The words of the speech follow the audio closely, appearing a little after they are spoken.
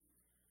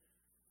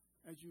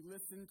As you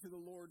listen to the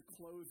Lord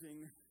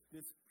closing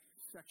this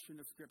section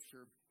of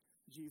Scripture,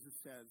 Jesus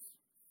says,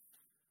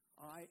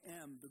 I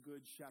am the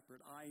good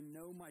shepherd. I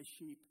know my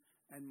sheep,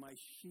 and my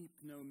sheep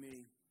know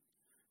me.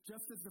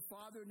 Just as the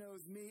Father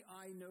knows me,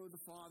 I know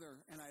the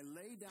Father, and I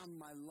lay down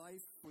my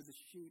life for the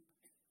sheep.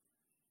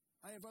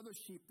 I have other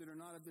sheep that are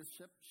not of this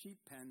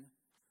sheep pen.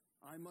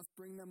 I must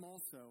bring them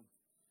also.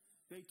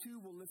 They too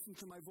will listen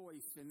to my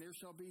voice, and there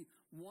shall be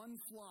one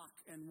flock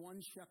and one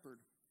shepherd.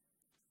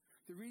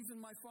 The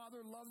reason my Father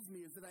loves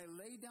me is that I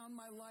lay down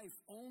my life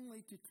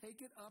only to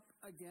take it up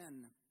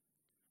again.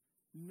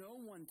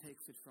 No one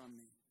takes it from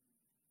me,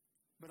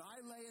 but I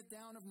lay it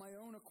down of my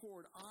own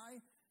accord. I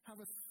have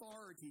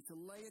authority to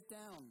lay it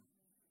down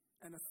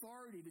and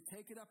authority to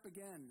take it up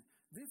again.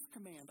 This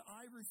command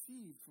I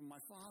received from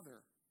my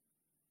Father.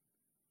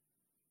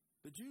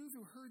 The Jews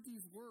who heard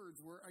these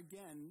words were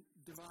again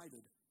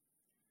divided.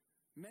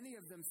 Many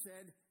of them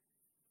said,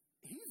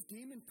 he's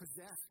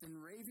demon-possessed and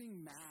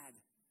raving mad.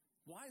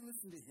 Why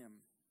listen to him?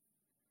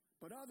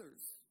 But others,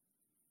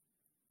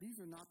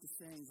 these are not the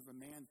sayings of a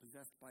man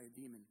possessed by a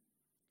demon.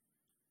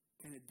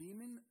 Can a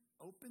demon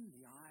open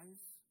the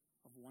eyes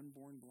of one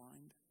born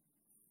blind?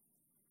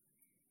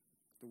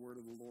 The word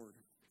of the Lord.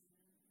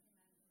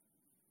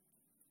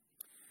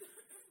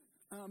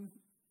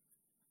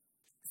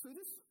 So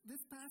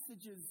this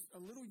passage is a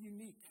little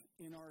unique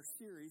in our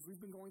series. We've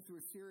been going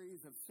through a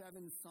series of 7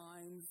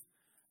 signs,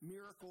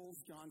 miracles,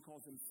 John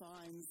calls them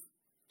signs,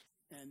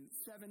 and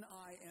 7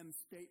 I am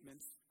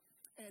statements.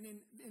 And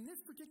in this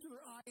particular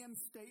I am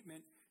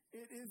statement,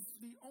 it is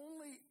the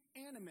only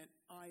animate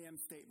I am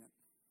statement.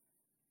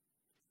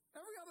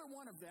 Every other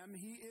one of them,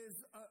 he is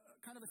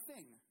kind of a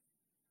thing.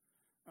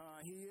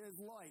 He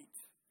is light.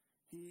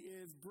 He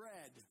is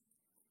bread.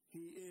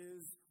 He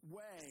is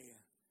way.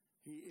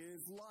 He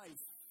is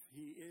life.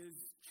 He is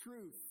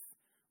truth.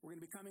 We're going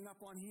to be coming up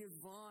on he is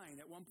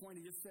vine. At one point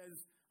he just says,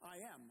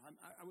 I am.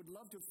 I would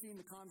love to have seen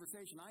the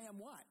conversation. I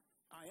am what?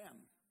 I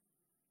am.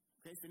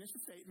 Okay, finish the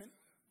statement.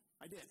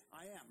 I did.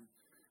 I am.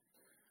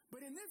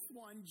 But in this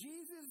one,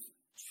 Jesus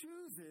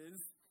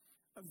chooses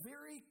a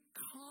very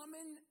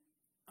common,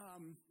 I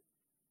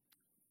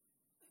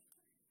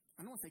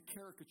don't want to say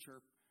caricature,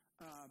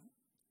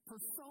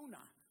 persona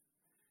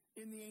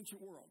in the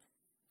ancient world.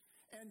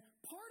 And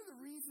part of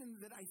the reason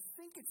that I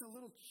think it's a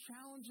little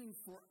challenging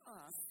for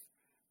us,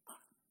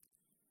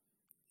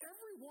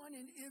 everyone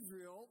in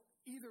Israel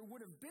either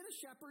would have been a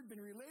shepherd, been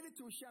related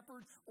to a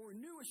shepherd, or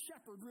knew a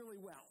shepherd really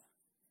well.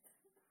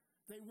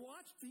 They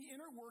watched the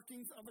inner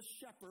workings of a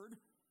shepherd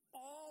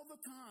all the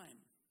time.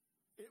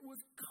 It was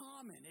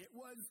common. It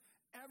was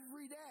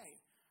every day.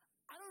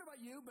 I don't know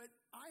about you, but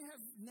I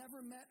have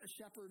never met a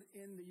shepherd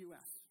in the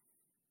U.S.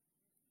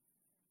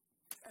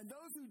 And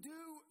those who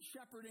do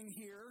shepherding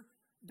here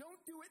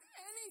don't do it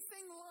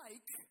anything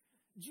like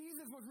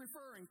Jesus was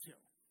referring to.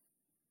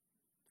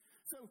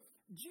 So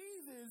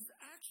Jesus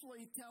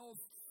actually tells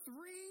 3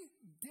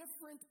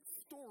 different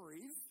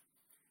stories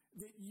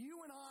that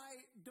you and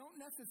I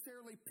don't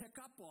necessarily pick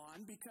up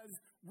on because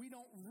we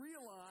don't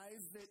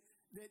realize that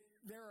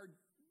there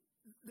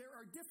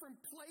are different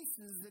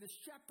places that a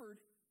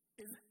shepherd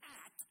is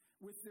at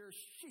with their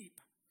sheep.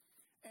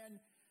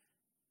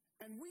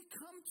 And we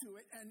come to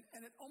it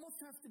and it almost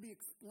has to be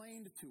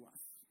explained to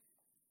us.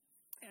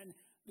 And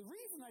the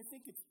reason I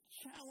think it's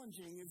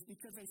challenging is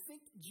because I think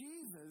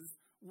Jesus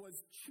was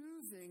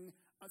choosing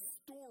a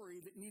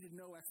story that needed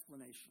no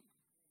explanation.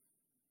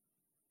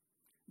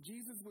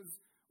 Jesus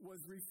was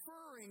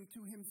referring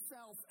to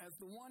himself as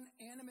the one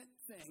animate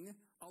thing,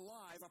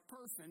 alive, a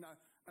person,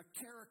 a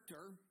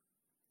character,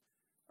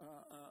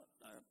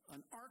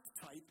 an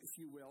archetype, if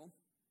you will,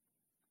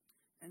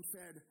 and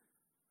said,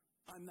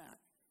 I'm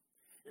that.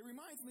 It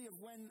reminds me of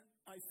when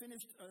I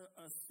finished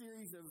a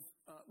series of,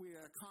 we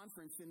had a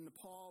conference in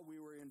Nepal. We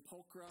were in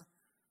Pokhara,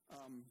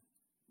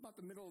 about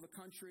the middle of the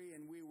country,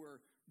 and we were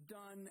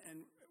done,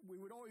 and we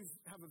would always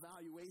have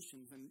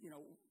evaluations and,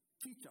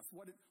 teach us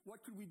what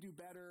could we do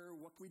better,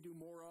 what could we do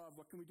more of,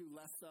 what can we do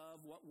less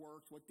of, what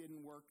worked, what didn't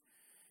work.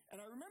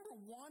 And I remember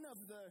one of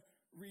the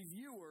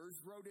reviewers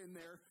wrote in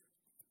there,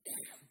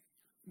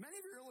 many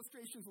of your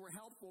illustrations were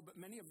helpful, but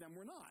many of them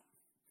were not.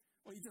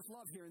 Well, you just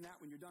love hearing that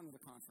when you're done with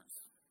a conference.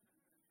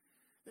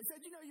 They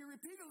said, you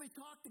repeatedly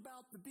talked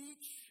about the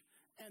beach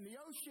and the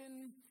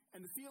ocean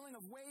and the feeling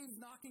of waves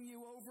knocking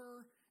you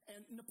over.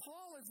 And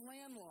Nepal is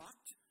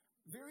landlocked.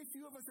 Very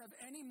few of us have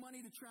any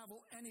money to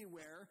travel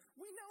anywhere.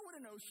 We know what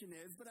an ocean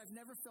is, but I've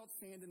never felt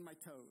sand in my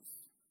toes.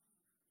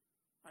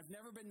 I've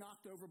never been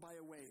knocked over by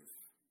a wave.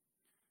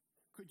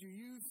 Could you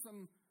use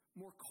some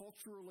more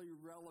culturally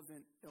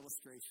relevant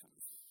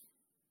illustrations?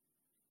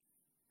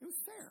 It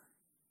was fair.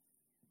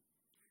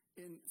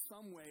 In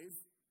some ways,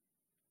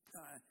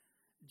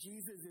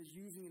 Jesus is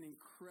using an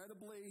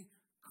incredibly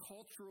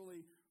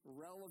culturally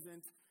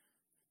relevant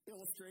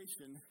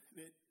illustration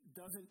that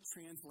doesn't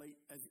translate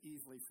as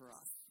easily for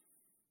us.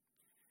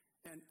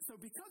 And so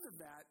because of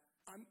that,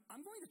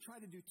 I'm going to try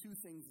to do 2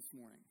 things this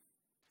morning.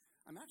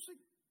 I'm actually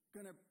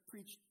going to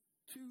preach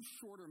 2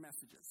 shorter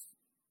messages.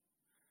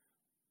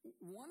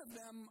 One of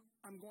them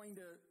I'm going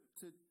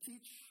to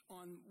teach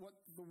on what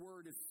the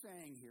word is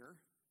saying here.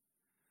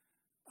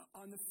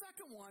 On the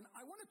second one,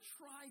 I want to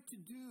try to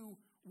do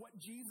what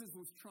Jesus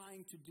was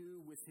trying to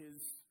do with his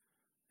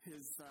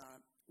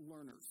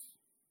learners.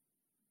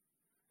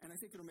 And I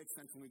think it'll make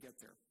sense when we get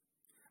there.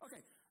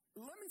 Okay,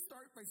 let me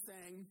start by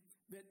saying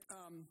that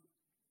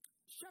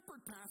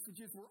shepherd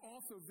passages were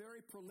also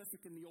very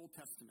prolific in the Old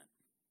Testament.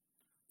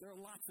 There are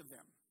lots of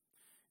them.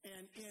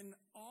 And in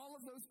all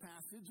of those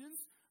passages,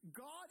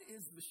 God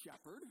is the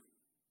shepherd.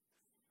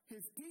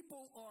 His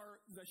people are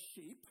the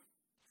sheep.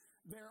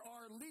 There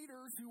are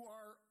leaders who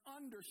are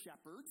under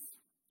shepherds.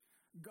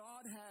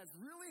 God has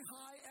really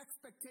high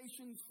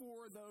expectations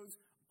for those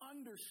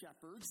under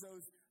shepherds,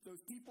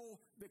 those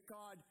people that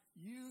God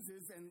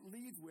uses and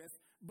leads with,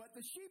 but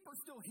the sheep are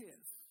still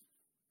his.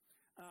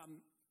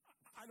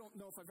 I don't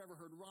know if I've ever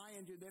heard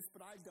Ryan do this,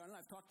 but I've done it.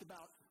 I've talked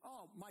about,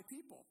 my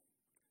people.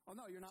 Oh,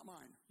 no, you're not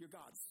mine. You're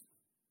God's.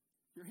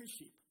 You're his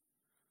sheep.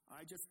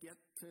 I just get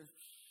to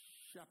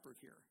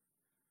shepherd here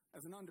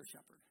as an under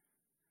shepherd.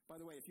 By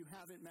the way, if you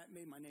haven't met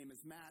me, my name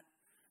is Matt.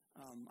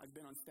 I've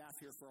been on staff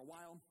here for a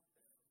while,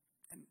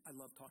 and I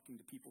love talking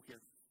to people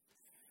here.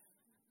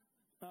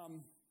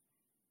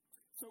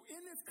 So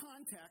in this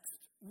context,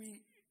 the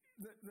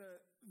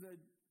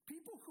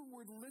people who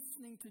were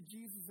listening to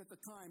Jesus at the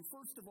time,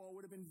 first of all,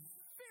 would have been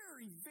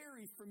very,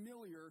 very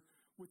familiar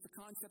with the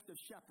concept of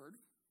shepherd.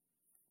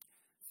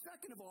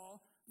 Second of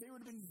all, they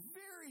would have been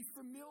very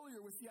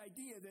familiar with the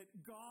idea that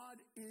God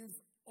is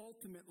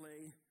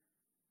ultimately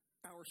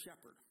our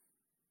shepherd.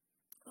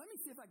 Let me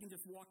see if I can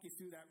just walk you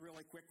through that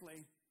really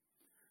quickly.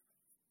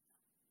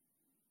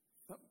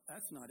 Oh,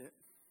 that's not it.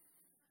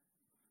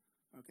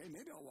 Okay,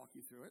 maybe I'll walk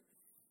you through it.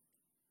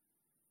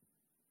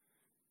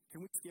 Can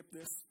we skip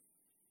this?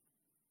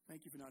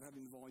 Thank you for not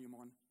having the volume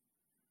on.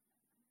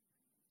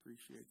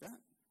 Appreciate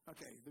that.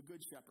 Okay, the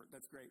Good Shepherd.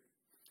 That's great.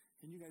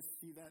 Can you guys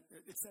see that?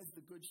 It says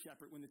the Good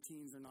Shepherd when the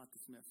teens are not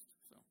dismissed.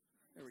 So,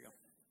 there we go.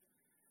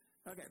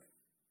 Okay.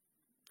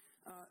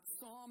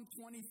 Psalm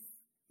 20.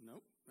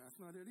 Nope,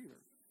 that's not it either.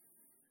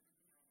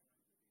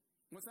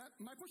 What's that?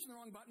 Am I pushing the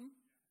wrong button?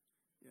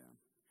 Yeah.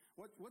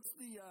 What's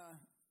the,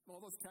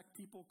 all those tech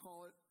people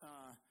call it,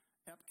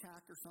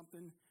 EPCAC or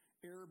something?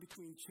 Error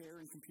between chair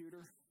and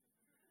computer?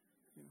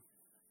 Yeah.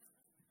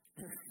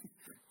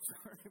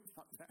 Sorry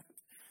about that.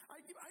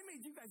 I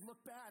made you guys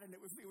look bad, and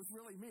it was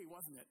really me,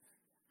 wasn't it?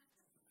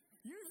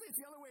 Usually it's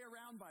the other way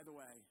around, by the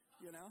way,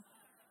 you know?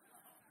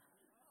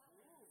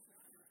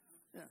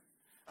 Yeah.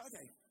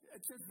 Okay.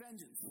 It says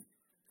vengeance.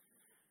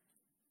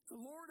 The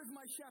Lord is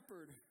my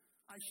shepherd.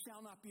 I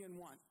shall not be in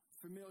want.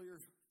 Familiar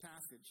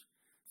passage.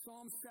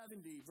 Psalm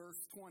 70, verse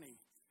 20.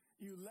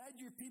 You led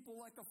your people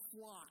like a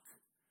flock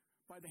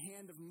by the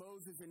hand of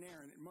Moses and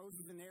Aaron.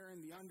 Moses and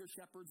Aaron, the under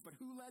shepherds, but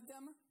who led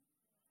them?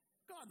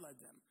 God led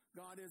them.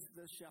 God is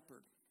the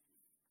shepherd.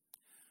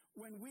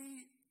 When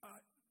we,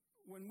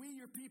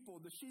 your people,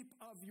 the sheep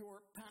of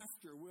your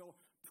pasture, will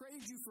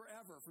praise you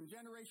forever, from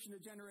generation to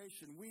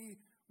generation, we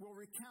will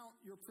recount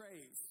your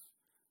praise.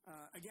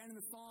 Again in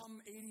the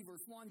Psalm 80,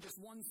 verse 1, just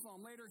one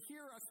psalm later,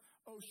 hear us,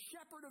 O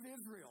shepherd of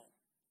Israel,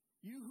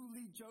 you who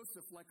lead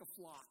Joseph like a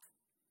flock.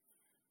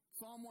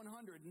 Psalm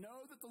 100,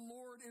 know that the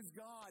Lord is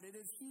God. It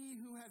is he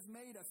who has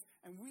made us,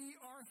 and we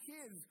are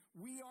his.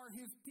 We are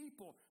his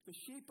people, the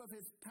sheep of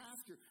his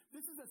pasture.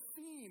 This is a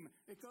theme.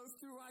 It goes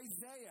through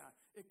Isaiah.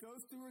 It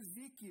goes through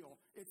Ezekiel.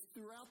 It's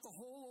throughout the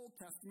whole Old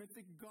Testament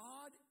that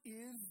God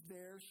is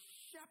their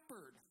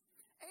shepherd.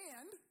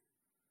 And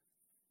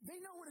they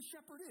know what a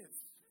shepherd is.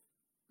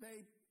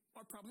 They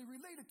are probably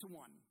related to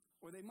one,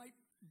 or they might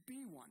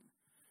be one.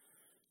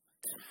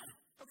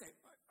 Okay,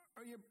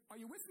 are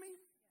you with me?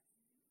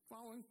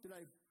 Following? Did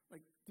I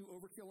do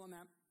overkill on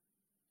that?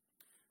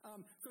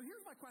 So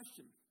here's my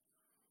question.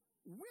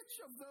 Which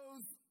of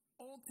those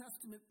Old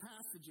Testament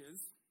passages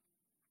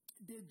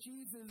did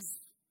Jesus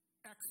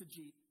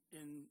exegete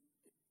in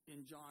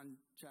John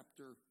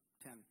chapter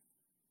 10?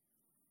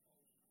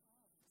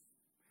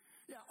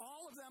 Yeah,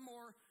 all of them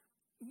or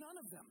none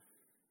of them.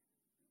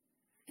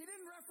 He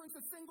didn't reference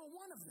a single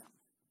one of them.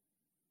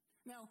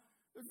 Now,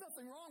 there's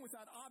nothing wrong with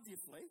that,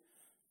 obviously.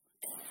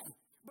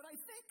 But I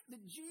think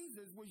that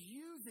Jesus was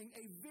using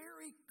a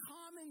very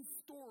common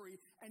story,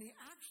 and he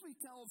actually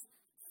tells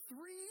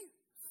 3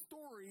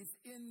 stories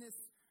in this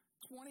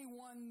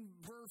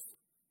 21-verse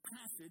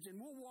passage, and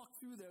we'll walk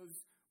through those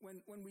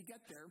when we get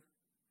there.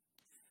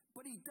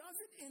 But he does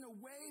it in a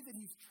way that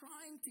he's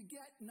trying to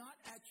get not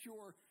at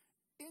your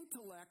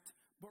intellect,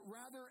 but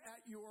rather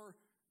at your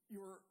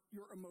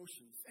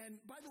emotions. And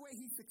by the way,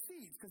 he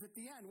succeeds, because at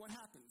the end, what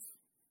happens?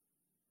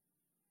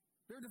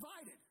 They're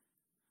divided.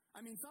 I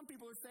mean, some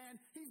people are saying,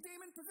 he's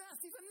demon-possessed.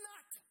 He's a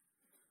nut.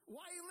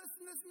 Why you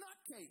listen to this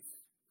nutcase?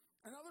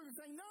 And others are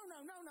saying, no.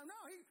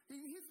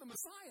 He's the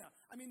Messiah.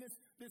 I mean,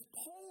 this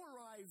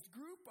polarized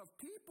group of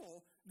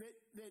people that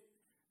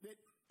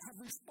have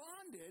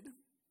responded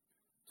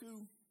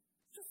to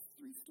just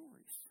 3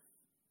 stories.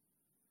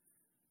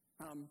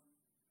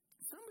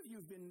 Some of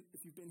you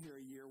if you've been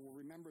here a year, will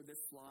remember this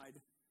slide.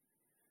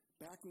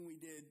 back when we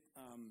did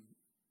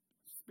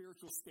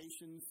spiritual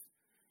stations.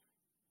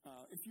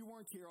 If you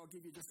weren't here, I'll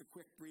give you just a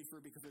quick briefer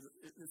because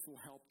this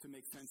will help to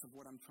make sense of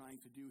what I'm trying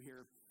to do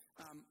here.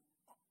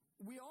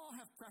 We all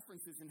have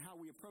preferences in how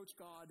we approach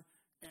God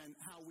and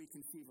how we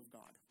conceive of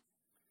God.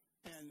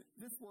 And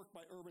this work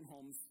by Urban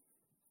Homes,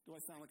 do I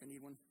sound like I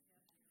need one?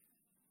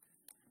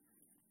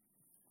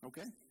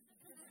 Okay.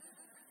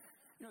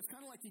 You know, it's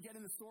kind of like you get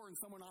in the store and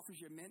someone offers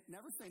you a mint.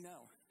 Never say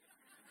no.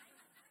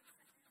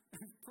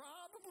 There's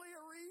probably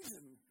a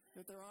reason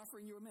that they're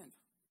offering you a mint.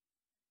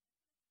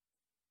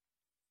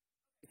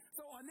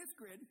 So on this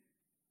grid,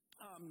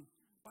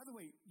 by the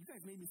way, you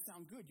guys made me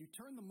sound good. You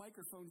turned the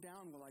microphone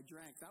down while I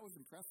drank. That was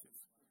impressive.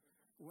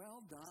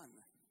 Well done.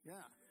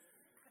 Yeah.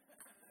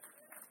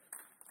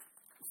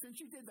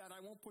 Since you did that, I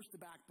won't push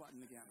the back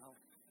button again. I'll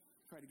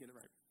try to get it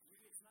right.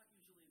 It's not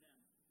usually them.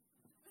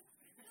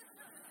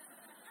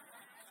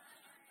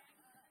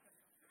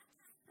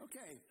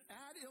 Okay.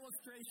 Add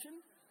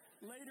illustration.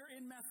 Later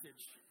in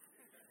message.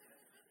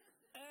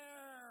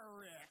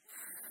 Eric.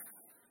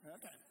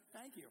 Okay.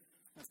 Thank you.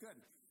 That's good.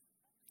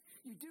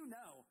 You do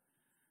know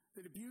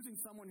that abusing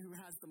someone who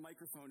has the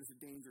microphone is a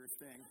dangerous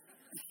thing.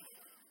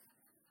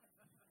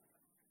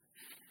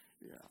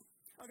 Yeah.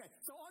 Okay,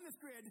 so on this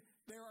grid,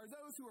 there are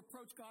those who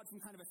approach God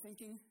from kind of a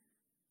thinking,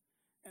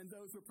 and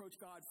those who approach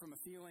God from a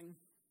feeling.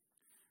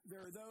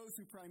 There are those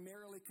who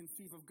primarily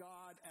conceive of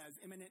God as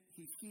immanent.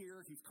 He's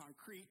here, he's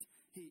concrete,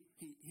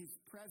 he's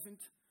present.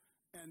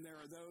 And there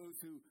are those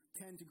who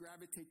tend to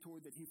gravitate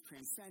toward that he's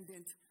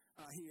transcendent.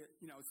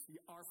 It's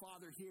our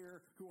Father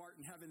here, who art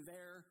in heaven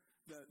there,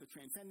 the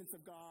transcendence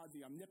of God,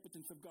 the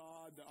omnipotence of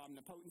God, the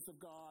omnipotence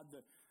of God,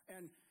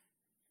 and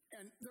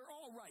they're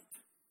all right.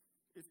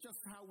 It's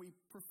just how we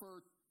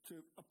prefer to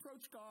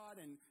approach God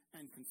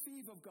and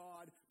conceive of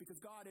God, because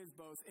God is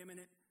both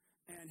immanent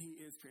and he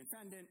is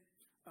transcendent.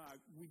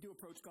 We do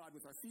approach God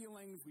with our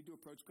feelings. We do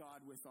approach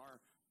God with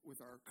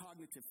our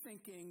cognitive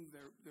thinking.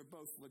 They're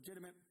both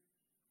legitimate.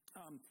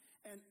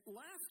 And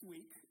last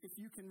week, if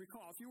you can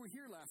recall, if you were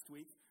here last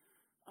week,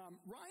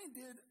 Ryan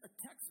did a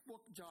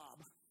textbook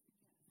job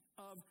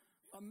of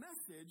a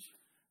message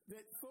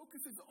that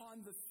focuses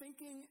on the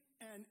thinking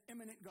and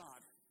immanent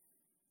God.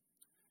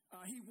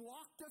 He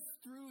walked us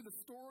through the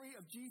story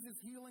of Jesus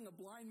healing a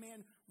blind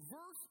man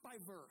verse by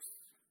verse.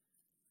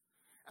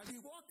 As he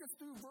walked us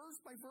through verse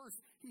by verse,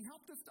 he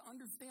helped us to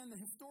understand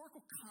the historical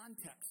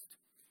context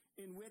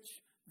in which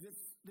this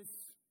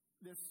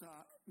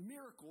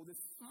miracle,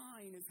 this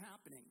sign is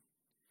happening.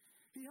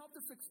 He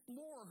helped us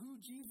explore who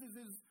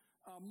Jesus'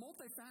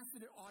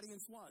 multifaceted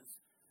audience was.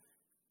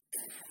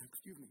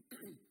 Excuse me.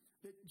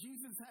 That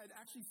Jesus had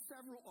actually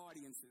several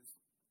audiences.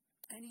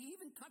 And he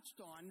even touched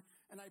on,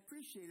 and I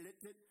appreciated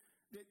it,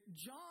 that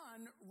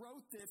John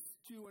wrote this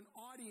to an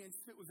audience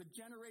that was a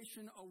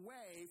generation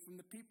away from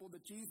the people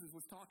that Jesus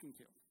was talking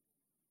to.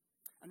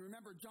 And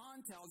remember,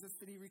 John tells us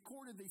that he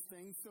recorded these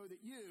things so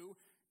that you,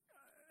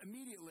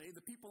 immediately,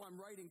 the people I'm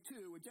writing to,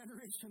 a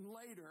generation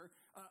later,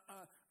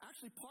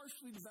 actually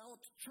partially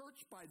developed church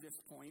by this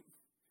point.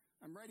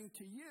 I'm writing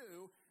to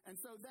you, and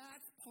so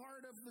that's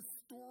part of the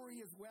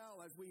story as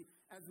well as we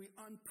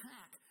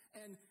unpack.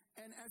 And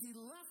as he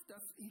left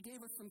us, he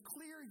gave us some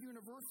clear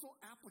universal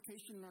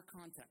application in our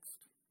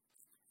context.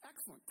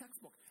 Excellent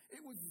textbook.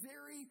 It was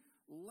very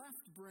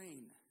left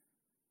brain,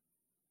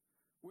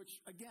 which,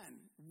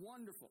 again,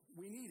 wonderful.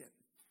 We need it.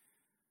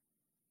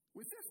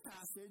 With this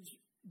passage,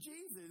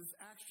 Jesus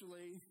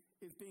actually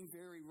is being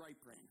very right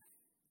brain.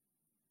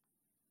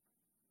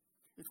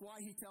 It's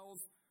why he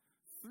tells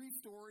 3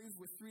 stories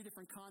with 3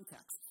 different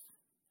contexts,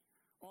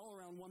 all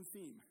around one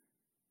theme.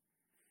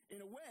 In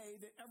a way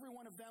that every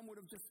one of them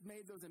would have just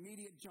made those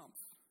immediate jumps.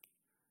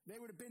 They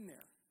would have been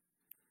there.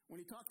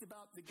 When he talked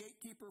about the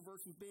gatekeeper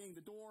versus being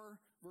the door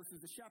versus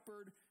the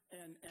shepherd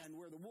and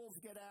where the wolves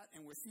get at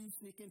and where thieves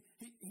sneak in,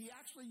 he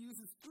actually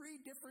uses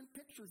 3 different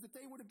pictures that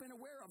they would have been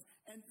aware of,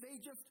 and they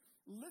just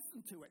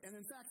listened to it. And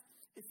in fact,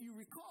 if you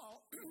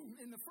recall,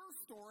 in the first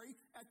story,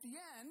 at the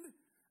end,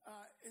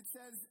 it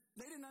says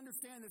they didn't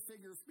understand the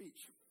figure of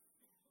speech.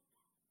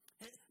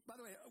 Hey, by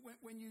the way,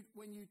 when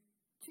you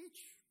teach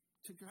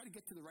to try to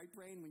get to the right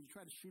brain, when you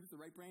try to shoot at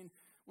the right brain,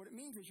 what it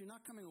means is you're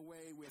not coming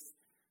away with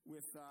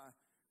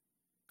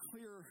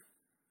clear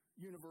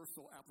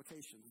universal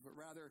applications, but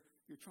rather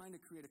you're trying to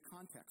create a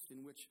context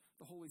in which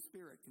the Holy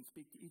Spirit can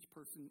speak to each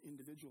person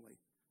individually.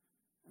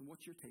 And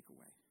what's your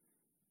takeaway?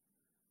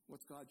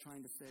 What's God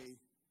trying to say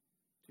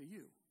to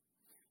you?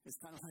 It's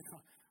kind of like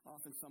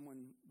often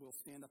someone will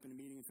stand up in a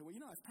meeting and say, well,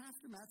 as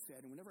Pastor Matt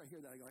said, and whenever I hear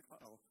that, I go like,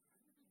 uh-oh.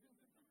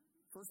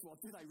 First of all,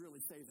 did I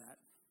really say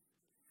that?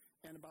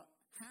 And about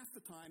half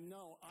the time,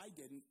 no, I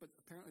didn't, but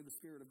apparently the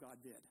Spirit of God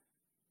did.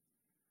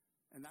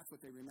 And that's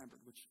what they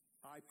remembered, which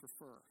I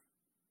prefer.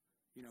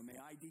 May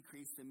I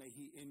decrease and may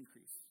he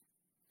increase.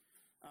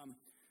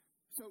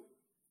 So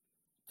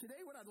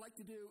today what I'd like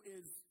to do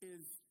is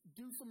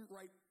do some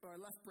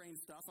left brain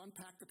stuff,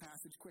 unpack the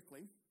passage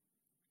quickly,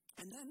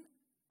 and then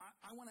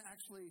I want to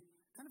actually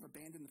kind of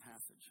abandon the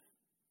passage.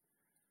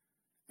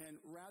 And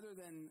rather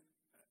than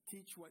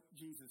teach what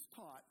Jesus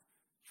taught,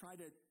 try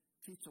to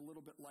teach a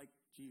little bit like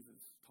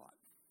Jesus taught.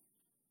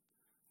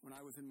 When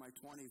I was in my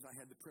 20s, I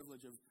had the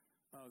privilege of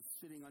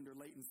sitting under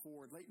Leighton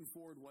Ford. Leighton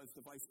Ford was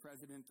the vice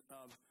president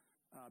of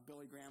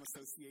Billy Graham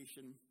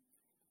Association.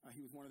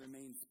 He was one of their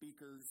main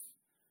speakers,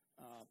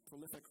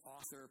 prolific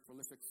author,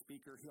 prolific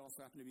speaker. He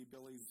also happened to be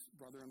Billy's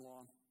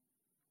brother-in-law.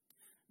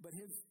 But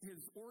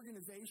his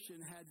organization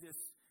had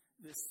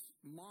this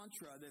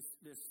mantra,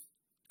 this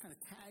kind of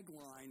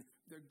tagline.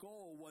 Their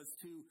goal was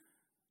to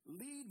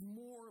lead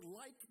more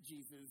like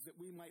Jesus, that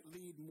we might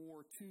lead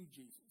more to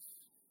Jesus.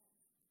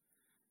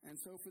 And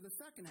so for the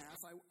second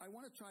half, I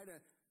want to try to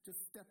just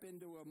step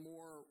into a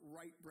more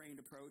right-brained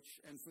approach.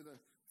 And for the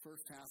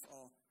first half,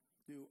 I'll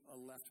do a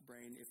left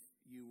brain if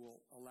you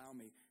will allow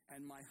me.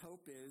 And my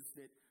hope is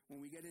that when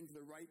we get into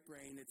the right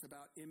brain, it's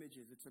about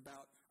images. It's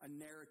about a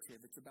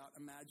narrative. It's about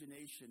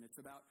imagination. It's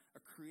about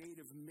a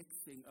creative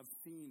mixing of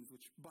themes,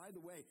 which, by the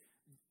way,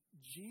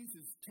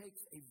 Jesus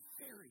takes a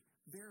very,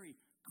 very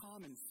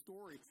common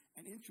story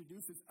and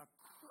introduces a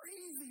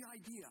crazy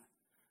idea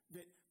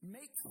that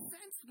makes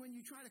sense when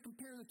you try to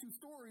compare the two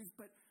stories,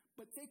 but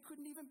they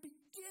couldn't even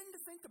begin to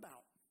think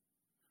about.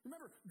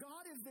 Remember,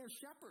 God is their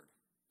shepherd,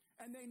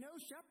 and they know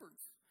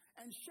shepherds.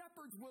 And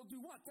shepherds will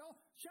do what?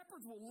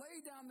 Shepherds will lay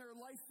down their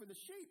life for the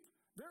sheep.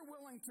 They're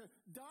willing to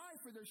die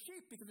for their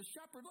sheep because the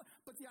shepherd.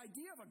 But the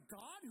idea of a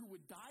God who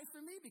would die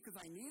for me because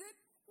I need it?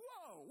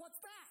 Whoa, what's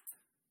that?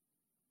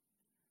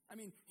 I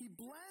mean, he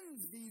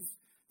blends these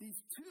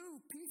two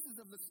pieces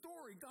of the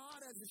story,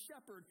 God as the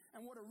shepherd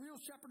and what a real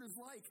shepherd is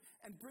like,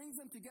 and brings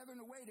them together in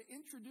a way to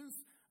introduce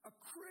a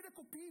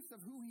critical piece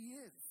of who he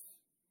is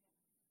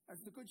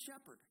as the good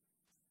shepherd.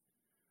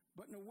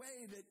 But in a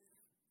way that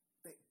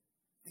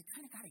they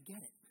kind of got to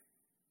get it.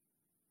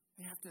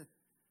 They have to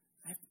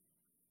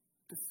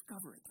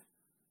discover it.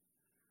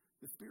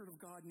 The Spirit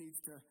of God needs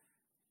to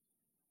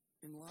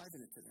enliven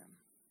it to them.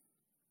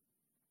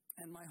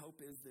 And my hope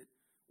is that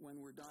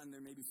when we're done, there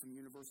may be some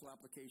universal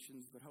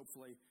applications, but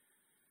hopefully,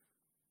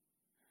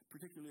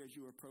 particularly as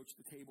you approach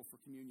the table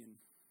for communion,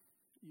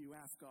 you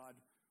ask God,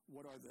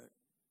 what are the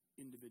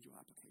individual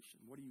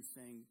applications? What are you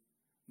saying,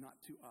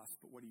 not to us,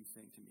 but what are you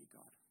saying to me,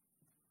 God?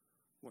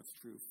 What's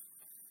true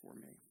for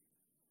me?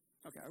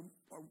 Okay,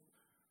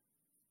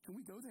 can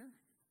we go there?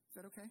 Is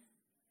that okay?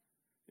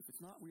 If it's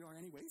not, we are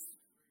anyways.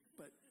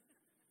 But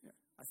yeah,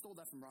 I stole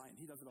that from Ryan.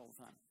 He does it all the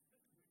time.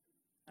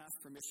 Ask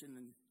permission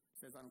and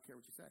says, I don't care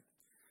what you say.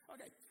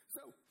 Okay,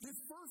 so this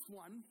first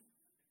one,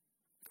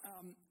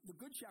 the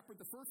Good Shepherd,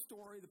 the first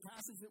story, the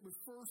passage that was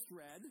first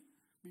read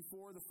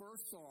before the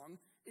first song,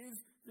 is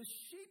the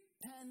sheep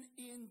pen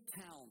in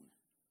town.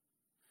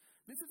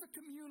 This is a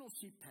communal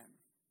sheep pen.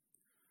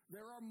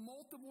 There are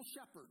multiple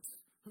shepherds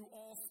who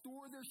all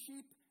store their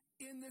sheep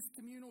in this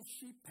communal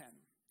sheep pen.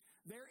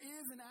 There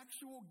is an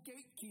actual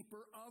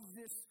gatekeeper of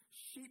this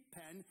sheep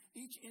pen.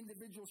 Each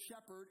individual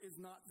shepherd is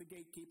not the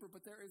gatekeeper,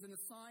 but there is an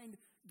assigned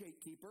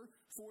gatekeeper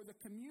for the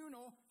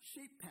communal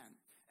sheep pen.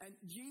 And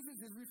Jesus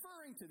is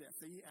referring to this.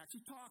 He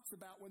actually talks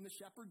about when the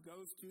shepherd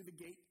goes to the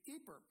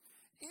gatekeeper.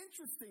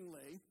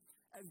 Interestingly,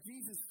 as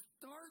Jesus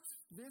starts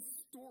this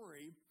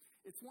story,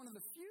 it's one of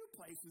the few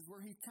places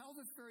where he tells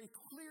us very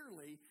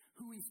clearly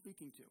who he's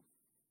speaking to.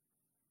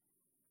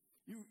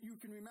 You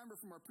can remember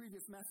from our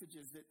previous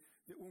messages that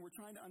when we're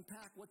trying to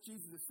unpack what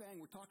Jesus is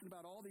saying, we're talking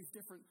about all these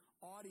different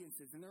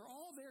audiences, and they're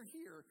all there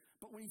here.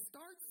 But when he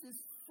starts this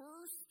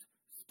first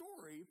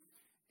story,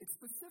 it's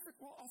specific.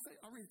 Well,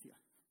 I'll read it to you.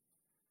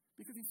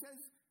 Because he says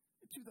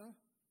to the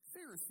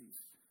Pharisees,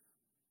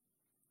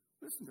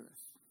 listen to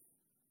this.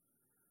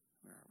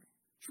 Where are we?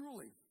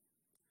 Truly,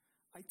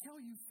 I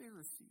tell you,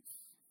 Pharisees.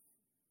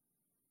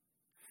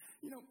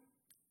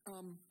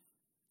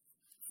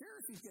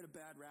 Pharisees get a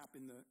bad rap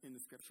in the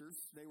scriptures.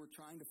 They were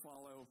trying to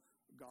follow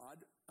God.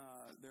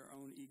 Their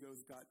own egos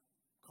got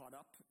caught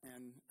up,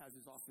 and as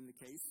is often the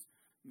case,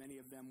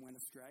 many of them went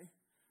astray.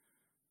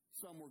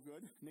 Some were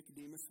good.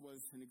 Nicodemus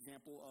was an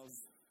example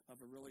of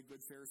a really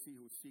good Pharisee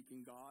who was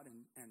seeking God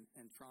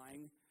and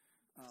trying.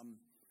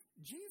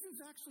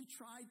 Jesus actually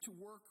tried to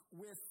work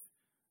with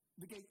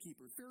the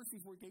gatekeepers.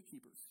 Pharisees were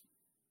gatekeepers.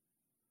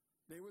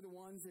 They were the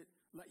ones that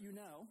let you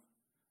know,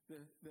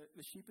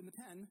 the sheep in the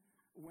pen,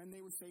 when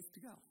they were safe to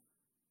go.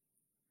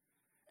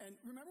 And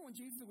remember when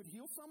Jesus would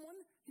heal someone,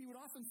 he would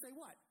often say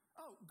what?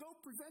 Oh, go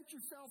present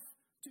yourself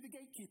to the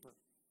gatekeeper.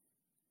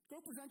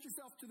 Go present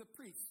yourself to the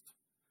priest.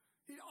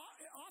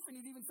 Often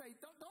he'd even say,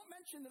 don't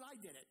mention that I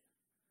did it.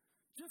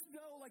 Just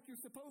go like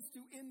you're supposed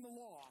to in the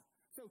law.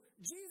 So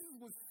Jesus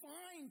was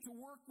fine to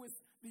work with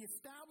the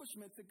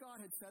establishment that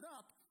God had set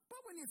up,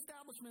 but when the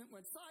establishment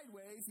went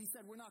sideways, he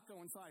said, we're not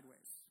going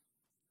sideways.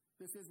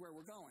 This is where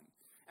we're going.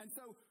 And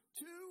so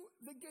to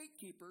the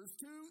gatekeepers,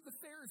 to the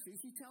Pharisees,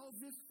 he tells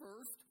this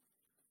first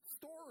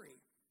story.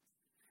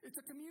 It's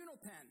a communal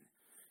pen.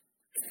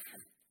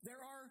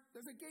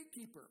 There's a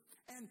gatekeeper.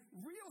 And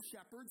real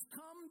shepherds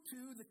come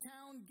to the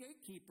town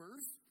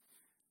gatekeepers.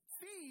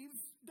 Thieves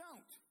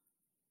don't.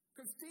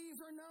 Because thieves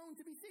are known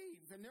to be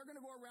thieves, and they're going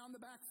to go around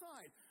the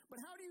backside.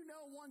 But how do you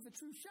know one's a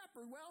true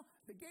shepherd? Well,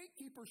 the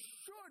gatekeeper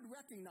should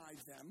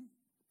recognize them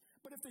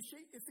But if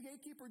the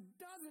gatekeeper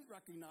doesn't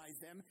recognize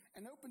them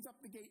and opens up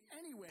the gate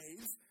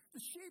anyways,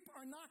 the sheep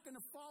are not going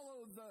to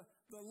follow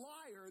the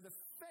liar, the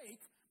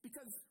fake,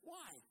 because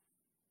why?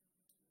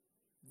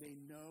 They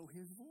know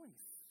his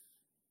voice.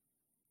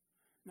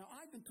 Now,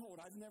 I've been told,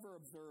 I've never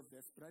observed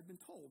this, but I've been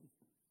told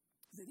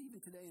that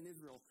even today in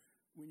Israel,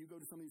 when you go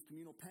to some of these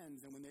communal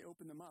pens and when they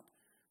open them up,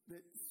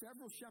 that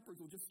several shepherds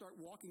will just start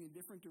walking in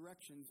different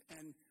directions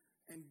and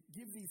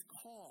give these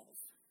calls.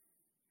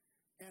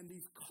 And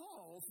these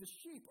calls, the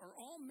sheep are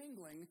all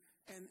mingling,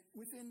 and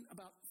within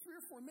about 3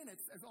 or 4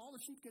 minutes, as all the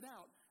sheep get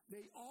out,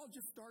 they all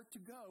just start to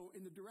go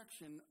in the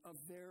direction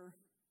of their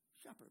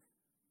shepherd.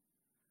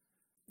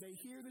 They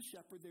hear the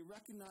shepherd, they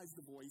recognize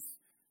the voice,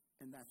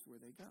 and that's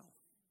where they go.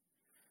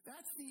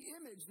 That's the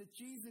image that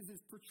Jesus is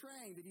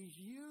portraying, that he's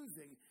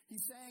using.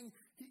 He's saying,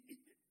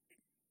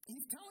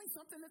 he's telling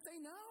something that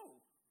they know.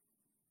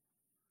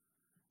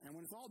 And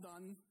when it's all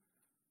done,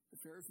 the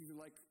Pharisees are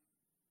like,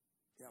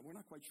 yeah, we're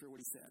not quite sure what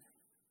he said.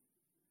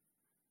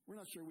 We're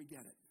not sure we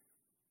get it.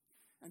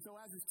 And so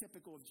as is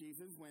typical of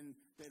Jesus, when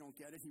they don't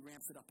get it, he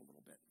ramps it up a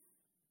little bit.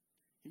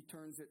 He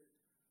turns it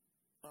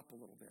up a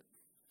little bit.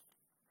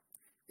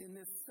 In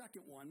this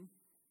second one,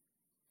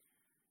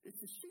 it's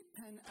the sheep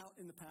pen out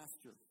in the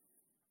pasture.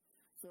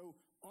 So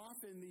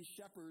often these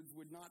shepherds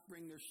would not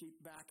bring their sheep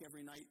back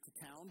every night to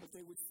town, but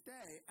they would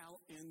stay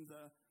out in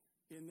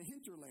the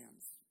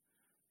hinterlands.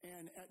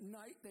 And at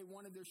night, they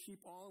wanted their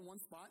sheep all in one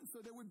spot. And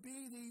so there would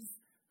be these,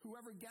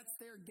 whoever gets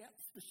there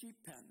gets the sheep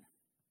pen.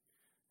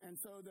 And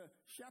so the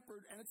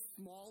shepherd, and it's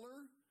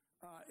smaller,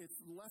 it's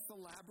less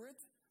elaborate.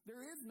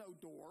 There is no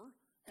door.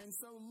 And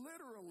so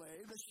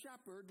literally, the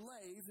shepherd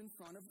lays in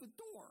front of the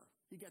door.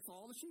 He gets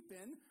all the sheep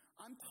in.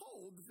 I'm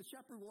told that the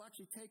shepherd will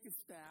actually take his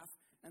staff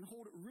and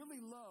hold it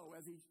really low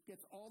as he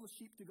gets all the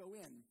sheep to go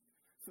in.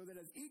 So that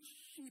as each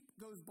sheep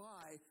goes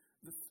by,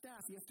 the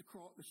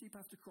sheep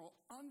has to crawl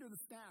under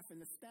the staff,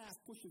 and the staff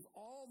pushes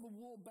all the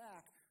wool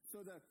back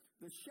so the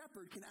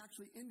shepherd can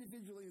actually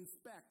individually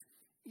inspect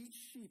each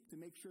sheep to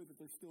make sure that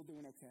they're still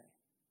doing okay.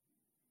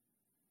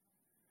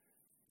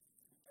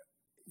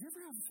 You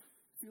ever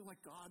feel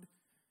like God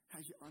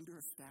has you under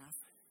a staff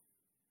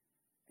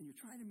and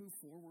you're trying to move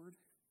forward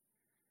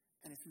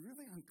and it's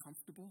really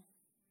uncomfortable?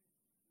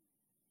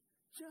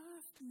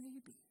 Just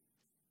maybe.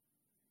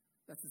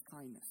 That's his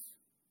kindness.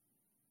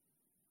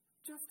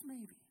 Just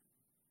maybe.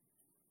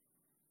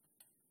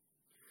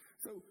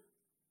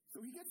 So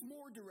he gets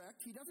more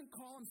direct. He doesn't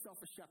call himself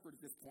a shepherd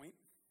at this point.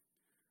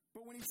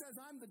 But when he says,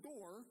 I'm the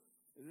door,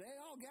 they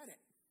all get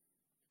it.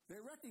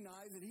 They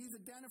recognize that he's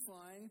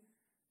identifying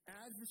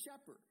as the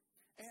shepherd.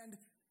 And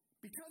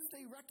because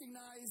they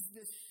recognize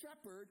this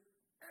shepherd,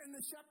 and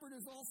the shepherd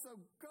is also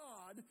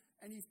God,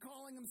 and he's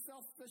calling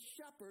himself the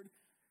shepherd,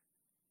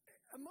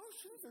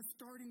 emotions are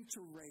starting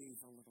to raise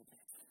a little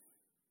bit.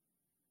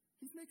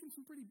 He's making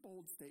some pretty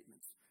bold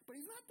statements, but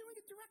he's not doing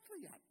it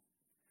directly yet.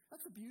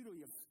 That's the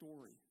beauty of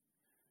story.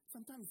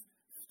 Sometimes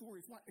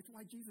stories, it's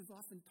why Jesus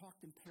often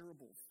talked in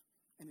parables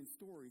and in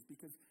stories,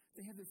 because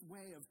they have this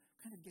way of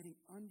kind of getting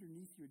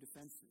underneath your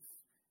defenses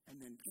and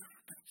then,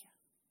 gotcha.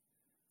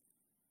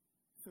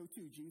 So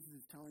too, Jesus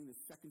is telling this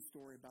second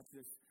story about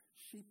this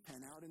sheep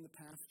pen out in the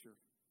pasture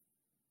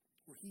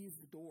where he is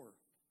the door.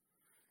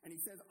 And he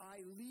says,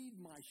 I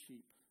lead my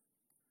sheep.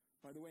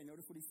 By the way,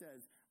 notice what he says,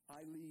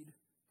 I lead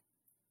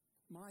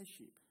my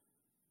sheep.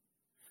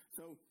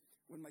 So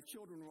when my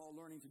children were all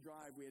learning to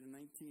drive, we had a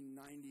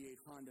 1998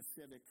 Honda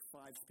Civic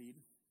 5-speed.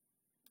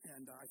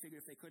 And I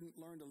figured if they couldn't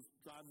learn to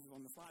drive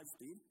on the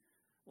 5-speed,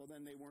 well,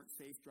 then they weren't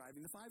safe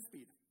driving the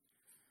 5-speed.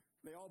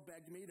 They all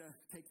begged me to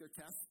take their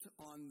test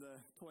on the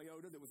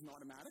Toyota that was an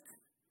automatic.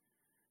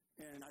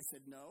 And I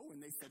said no, and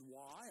they said,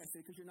 why? I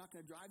said, because you're not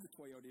going to drive the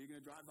Toyota, you're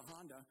going to drive the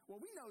Honda. Well,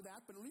 we know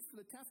that, but at least for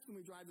the test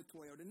when we drive the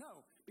Toyota,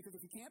 no. Because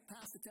if you can't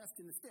pass the test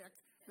in the stick,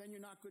 then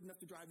you're not good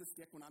enough to drive the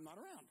stick when I'm not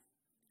around.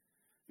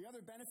 The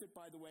other benefit,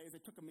 by the way, is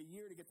it took them a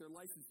year to get their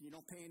license, and you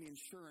don't pay any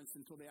insurance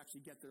until they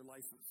actually get their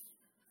license.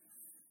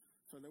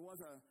 So there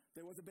was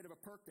a bit of a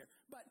perk there.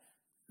 But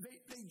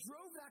they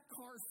drove that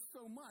car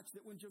so much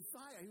that when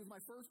Josiah, he was my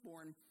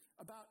firstborn,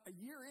 about a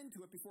year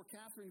into it before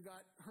Catherine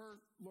got her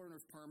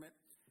learner's permit,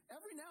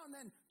 every now and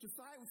then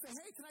Josiah would say,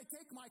 hey, can I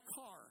take my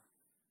car?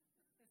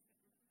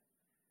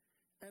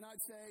 And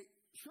I'd say,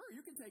 sure,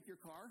 you can take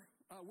your car.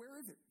 Where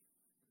is it?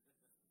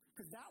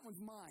 Because that one's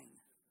mine.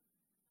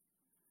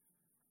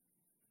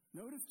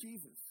 Notice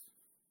Jesus,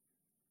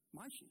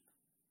 my sheep.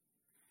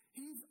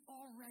 He's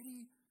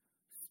already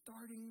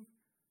starting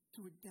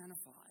to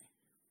identify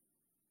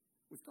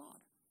with God.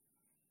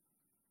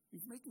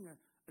 He's making a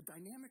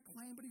dynamic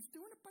claim, but he's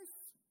doing it by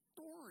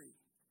story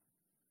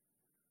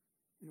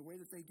in a way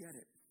that they get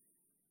it.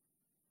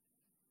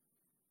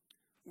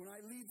 When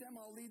I lead them,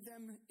 I'll lead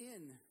them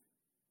in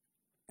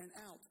and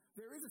out.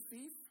 There is a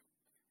thief,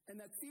 and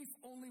that thief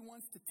only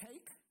wants to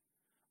take.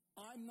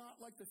 I'm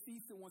not like the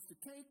thief that wants to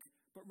take,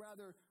 but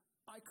rather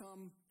I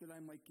come that I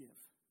might give.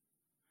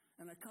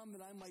 And I come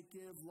that I might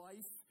give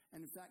life,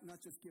 and in fact,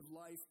 not just give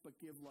life, but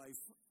give life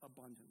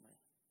abundantly.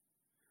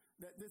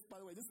 By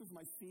the way, this was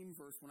my theme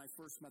verse when I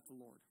first met the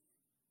Lord.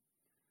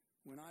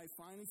 when I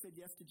finally said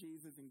yes to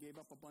Jesus and gave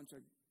up a bunch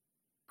of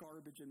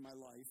garbage in my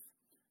life,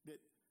 that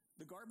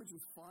the garbage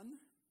was fun,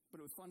 but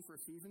it was fun for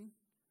a season.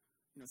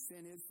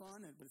 Sin is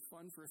fun, but it's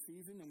fun for a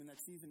season, and when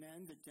that season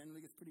ends, it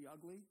generally gets pretty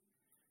ugly.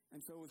 And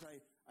so as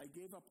I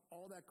gave up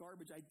all that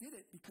garbage, I did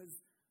it because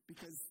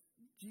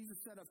Jesus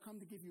said, I've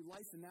come to give you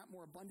life and that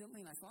more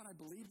abundantly, and I thought I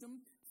believed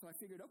him, so I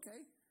figured,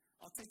 okay,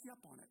 I'll take you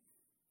up on it.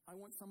 I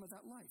want some of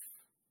that life.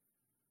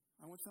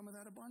 I want some of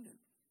that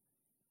abundance.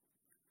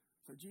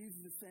 So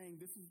Jesus is saying,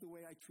 this is the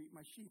way I treat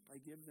my sheep.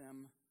 I give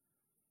them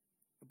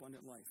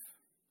abundant life.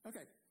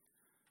 Okay.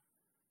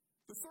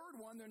 The third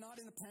one, they're not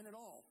in a pen at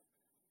all.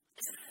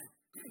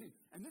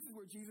 And this is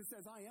where Jesus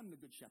says, I am the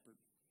good shepherd.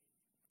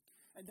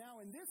 And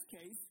now in this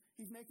case,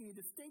 he's making a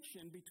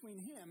distinction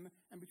between him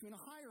and between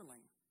a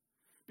hireling.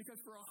 Because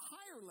for a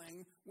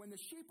hireling, when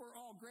the sheep are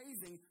all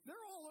grazing,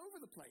 they're all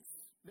over the place.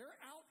 They're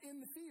out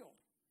in the field.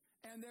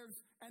 And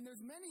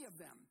there's many of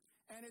them.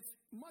 And it's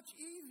much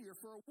easier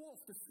for a wolf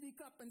to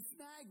sneak up and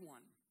snag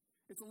one.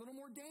 It's a little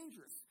more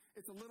dangerous.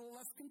 It's a little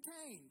less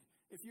contained.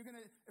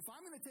 If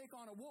I'm gonna take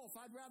on a wolf,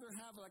 I'd rather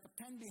have like a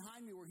pen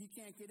behind me where he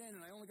can't get in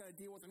and I only got to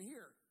deal with him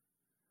here.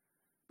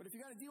 But if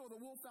you got to deal with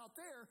a wolf out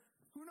there,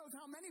 who knows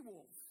how many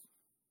wolves?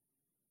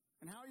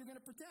 And how are you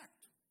going to protect?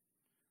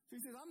 So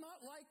he says, I'm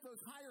not like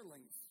those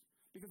hirelings.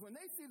 Because when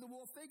they see the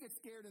wolf, they get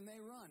scared and they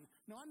run.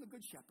 No, I'm the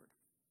good shepherd.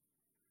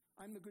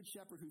 I'm the good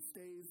shepherd who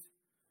stays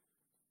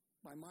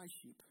by my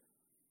sheep.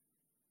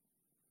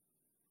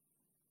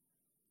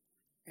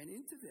 And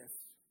into this,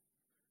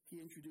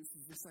 he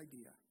introduces this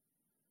idea.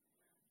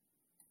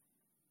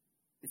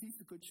 If he's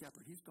the good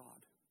shepherd, he's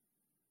God,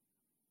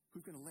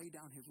 who's going to lay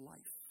down his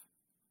life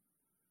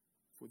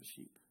for the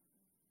sheep.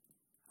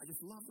 I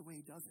just love the way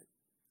he does it.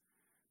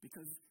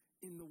 Because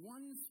in the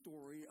one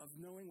story of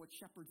knowing what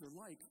shepherds are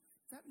like,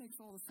 that makes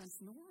all the sense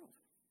in the world.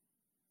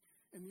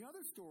 In the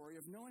other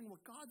story of knowing what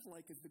God's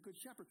like as the good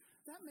shepherd,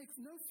 that makes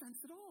no sense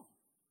at all.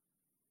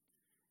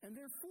 And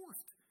they're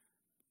forced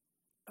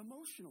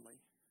emotionally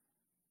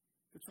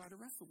to try to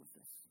wrestle with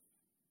this.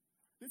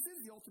 This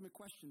is the ultimate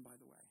question, by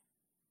the way.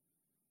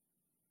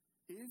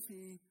 Is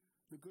he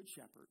the good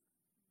shepherd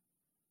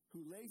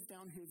who lays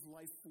down his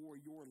life for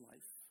your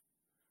life,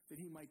 that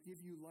he might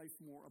give you life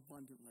more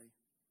abundantly,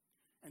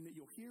 and that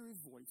you'll hear his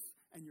voice,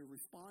 and you'll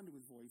respond to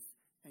his voice,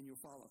 and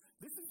you'll follow?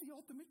 This is the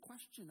ultimate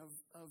question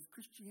of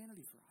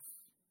Christianity for us.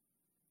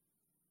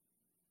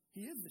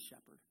 He is the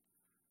shepherd.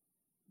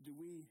 Do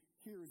we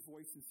hear his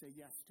voice and say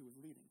yes to his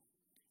leading?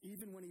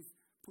 Even when he's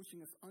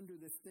pushing us under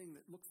this thing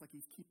that looks like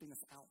he's keeping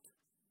us out,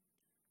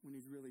 when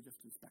he's really just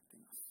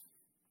inspecting us.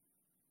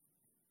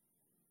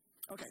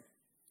 Okay,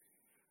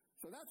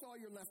 so that's all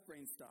your left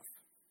brain stuff.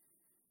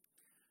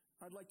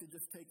 I'd like to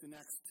just take the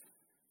next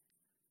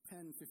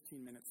 10,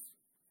 15 minutes.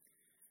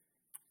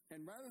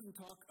 And rather than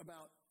talk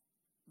about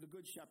the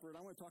good shepherd,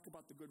 I want to talk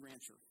about the good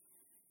rancher.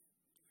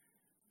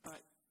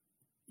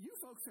 You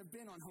folks have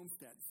been on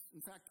homesteads. In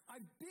fact,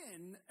 I've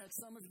been at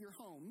some of your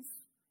homes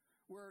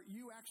where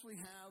you actually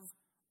have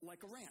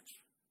like a ranch.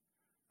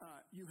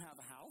 You have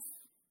a house.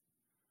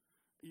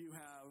 You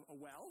have a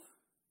well.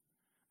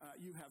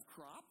 You have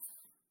crops.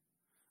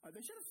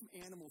 They should have some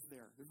animals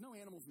there. There's no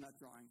animals in that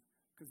drawing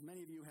because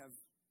many of you have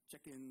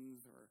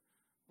chickens or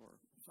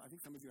I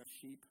think some of you have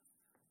sheep.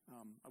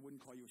 I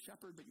wouldn't call you a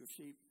shepherd, but you have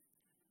sheep.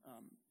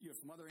 You have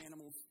some other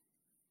animals.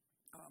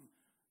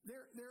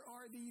 There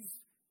are these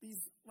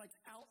like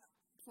out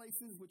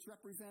places which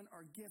represent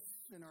our gifts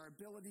and our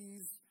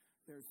abilities.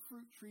 There's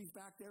fruit trees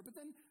back there. But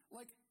then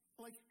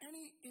like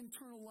any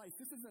internal life,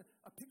 this is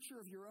a picture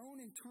of your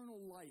own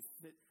internal life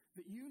that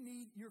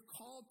you're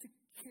called to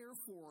care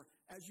for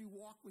as you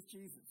walk with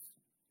Jesus.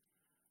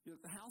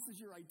 The house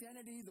is your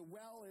identity. The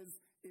well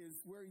is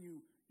where you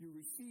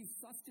receive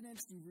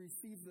sustenance. You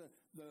receive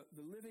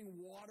the living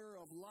water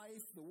of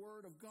life, the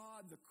word of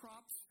God. The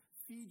crops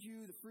feed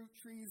you. The fruit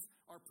trees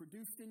are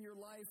produced in your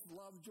life.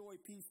 Love, joy,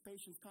 peace,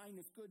 patience,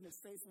 kindness, goodness,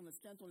 faithfulness,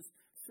 gentleness,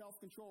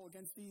 self-control.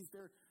 Against these,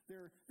 there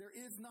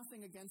is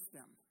nothing against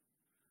them.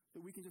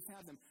 That we can just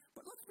have them.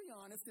 But let's be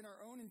honest, in our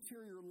own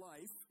interior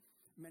life,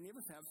 many of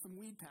us have some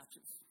weed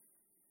patches.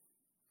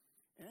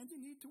 And you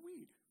need to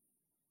weed.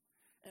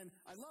 And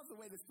I love the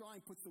way this drawing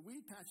puts the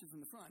weed patches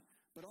in the front,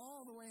 but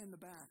all the way in the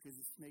back is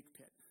a snake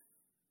pit.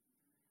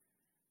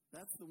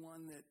 That's the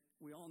one that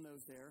we all know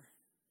is there.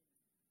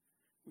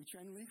 We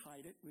generally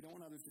hide it. We don't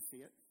want others to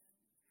see it.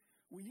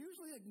 We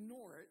usually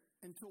ignore it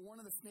until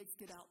one of the snakes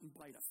get out and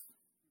bite us.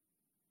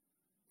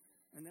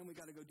 And then we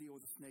got to go deal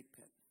with the snake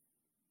pit.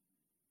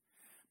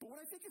 But what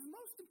I think is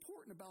most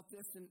important about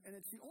this, and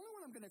it's the only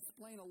one I'm going to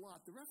explain a lot,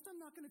 the rest I'm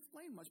not going to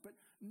explain much, but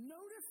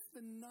notice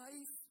the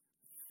nice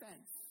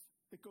fence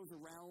that goes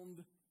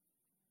around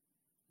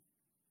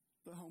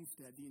the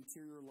homestead, the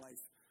interior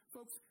life.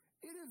 Folks,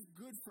 it is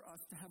good for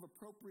us to have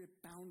appropriate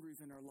boundaries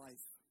in our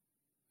life.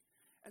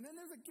 And then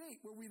there's a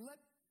gate where we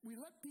let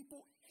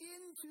people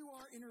into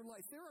our inner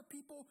life. There are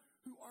people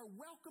who are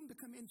welcome to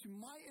come into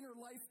my inner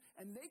life,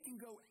 and they can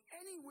go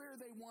anywhere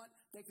they want.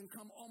 They can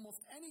come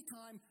almost any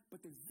time, but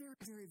there's very,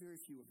 very, very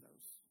few of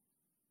those.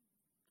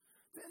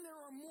 then there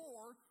are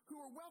more who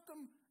are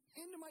welcome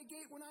into my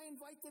gate when I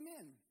invite them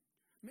in.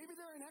 Maybe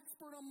they're an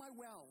expert on my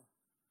well.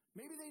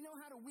 Maybe they know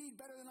how to weed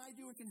better than I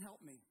do and can help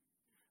me.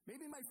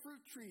 Maybe my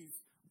fruit trees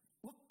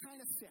look kind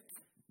of sick,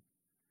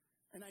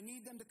 and I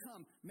need them to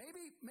come.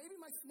 Maybe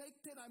my snake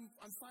pit,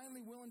 I'm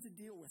finally willing to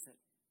deal with it.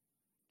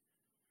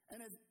 And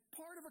as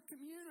part of a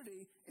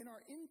community in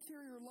our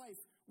interior life,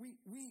 we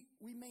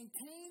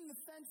maintain the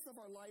fence of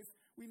our life,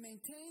 we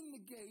maintain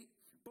the gate,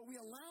 but we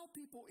allow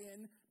people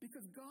in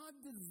because God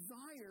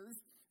desires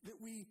that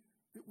we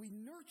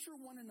nurture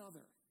one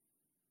another.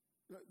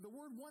 The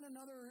word one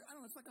another, I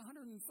don't know, it's like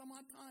 100 and some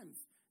odd times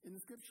in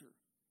the scripture.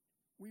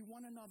 We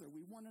one another,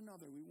 we one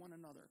another, we one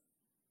another.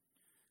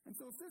 And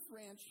so if this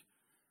ranch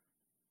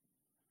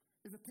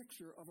is a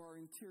picture of our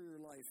interior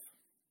life,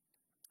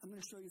 I'm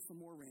going to show you some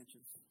more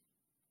ranches.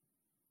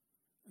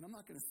 And I'm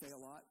not going to say a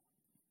lot,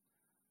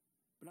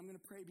 but I'm going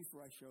to pray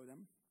before I show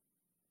them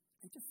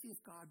and just see if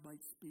God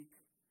might speak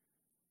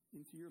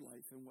into your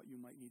life and what you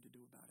might need to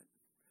do about it.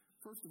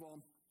 First of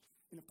all,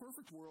 in a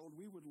perfect world,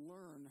 we would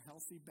learn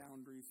healthy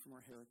boundaries from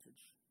our heritage.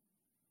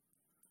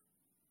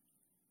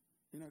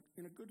 In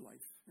a good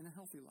life, in a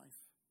healthy life,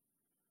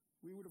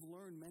 we would have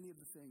learned many of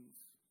the things.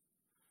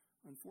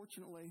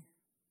 Unfortunately,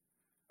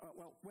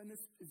 when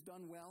this is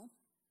done well,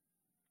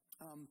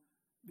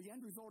 the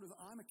end result is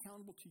I'm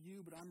accountable to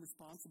you, but I'm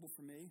responsible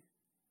for me.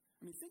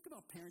 I mean, think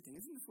about parenting.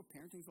 Isn't this what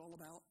parenting is all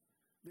about?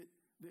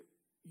 That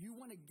you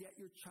want to get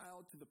your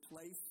child to the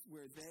place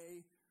where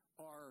they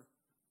are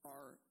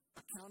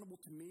accountable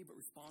to me, but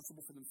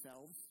responsible for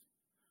themselves.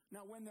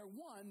 Now, when they're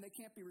 1, they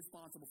can't be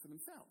responsible for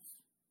themselves.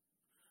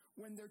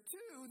 When they're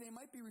 2, they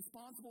might be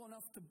responsible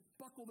enough to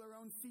buckle their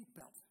own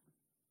seatbelt.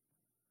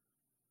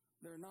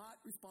 They're not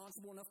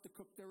responsible enough to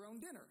cook their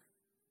own dinner.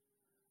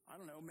 I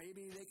don't know,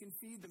 maybe they can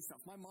feed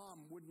themselves. My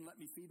mom wouldn't let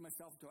me feed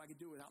myself until I could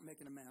do it without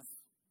making a mess.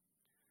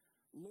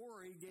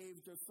 Lori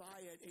gave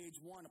Josiah at age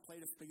 1 a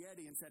plate of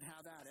spaghetti and said,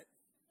 have at it.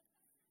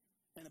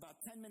 And about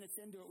 10 minutes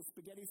into it with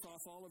spaghetti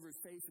sauce all over his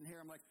face and hair,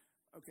 I'm like,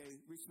 okay,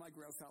 reach my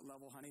gross out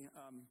level, honey.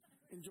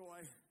 Enjoy,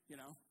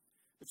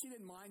 But she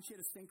didn't mind. She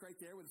had a sink right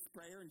there with a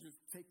sprayer and just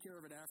take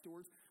care of it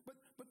afterwards.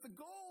 But the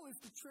goal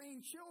is to train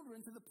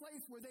children to the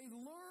place where they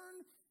learn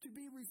to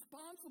be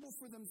responsible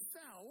for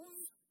themselves,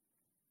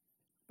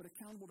 but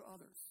accountable to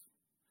others.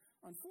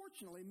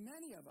 Unfortunately,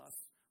 many of us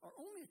are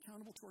only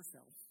accountable to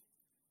ourselves.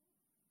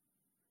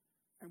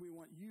 And we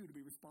want you to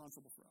be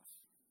responsible for us.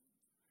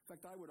 In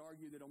fact, I would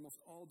argue that almost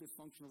all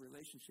dysfunctional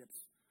relationships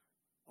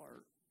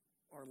are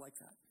like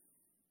that,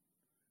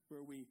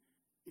 where we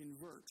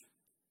invert.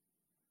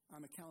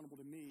 I'm accountable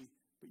to me,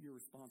 but you're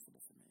responsible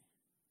for me.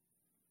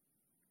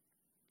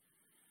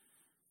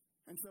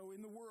 And so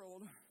in the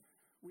world,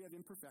 we have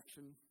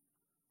imperfection.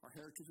 Our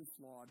heritage is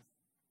flawed.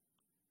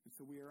 And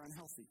so we are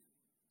unhealthy.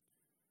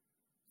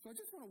 So I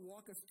just want to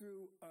walk us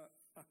through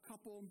a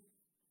couple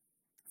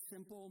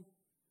simple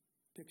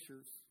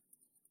pictures,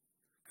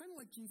 kind of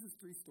like Jesus'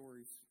 3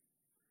 stories,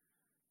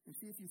 and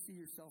see if you see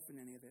yourself in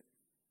any of it.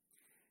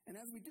 And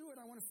as we do it,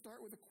 I want to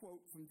start with a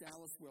quote from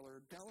Dallas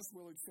Willard. Dallas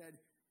Willard said,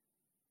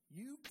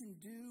 "You can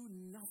do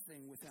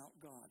nothing without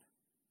God.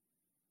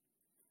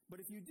 But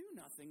if you do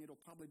nothing, it'll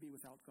probably be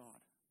without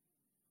God."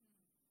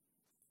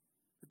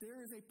 But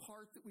there is a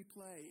part that we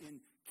play in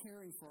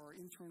caring for our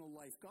internal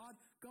life. God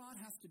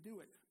has to do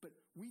it, but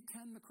we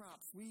tend the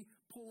crops. We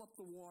pull up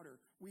the water.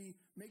 We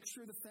make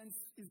sure the fence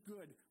is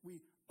good.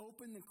 We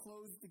open and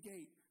close the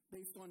gate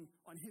based on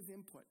his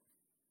input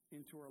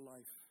into our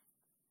life.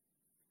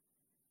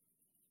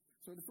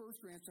 So the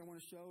first ranch I want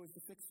to show is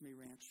the Fix Me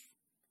Ranch.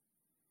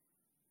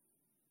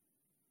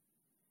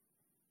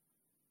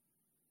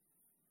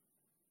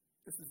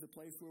 This is the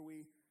place where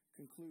we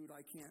conclude,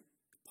 I can't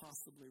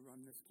possibly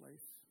run this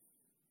place.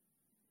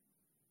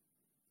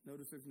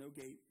 Notice there's no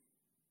gate,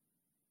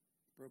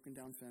 broken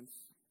down fence.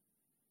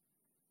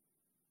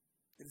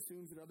 It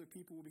assumes that other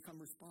people will become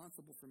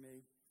responsible for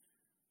me.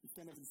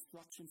 Instead of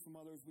instruction from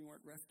others, we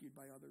weren't rescued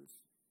by others,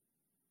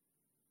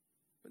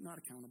 but not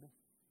accountable.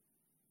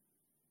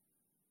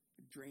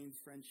 It drains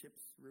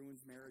friendships,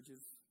 ruins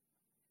marriages.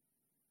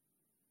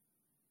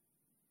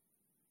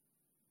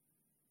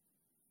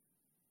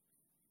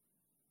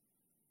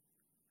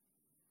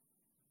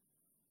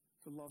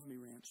 The Love Me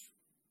Ranch.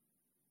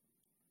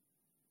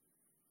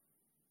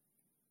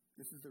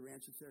 This is the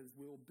ranch that says,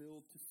 we'll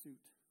build to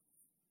suit.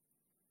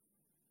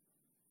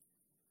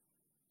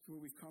 It's where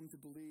we've come to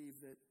believe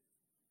that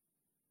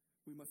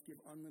we must give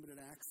unlimited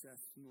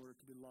access in order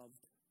to be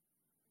loved.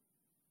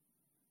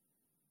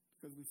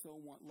 Because we so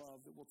want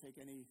love that we'll take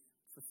any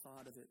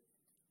facade of it.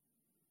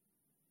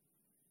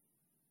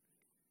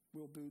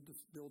 We'll build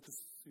to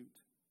suit.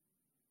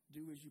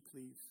 Do as you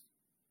please.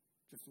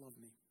 Just love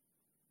me.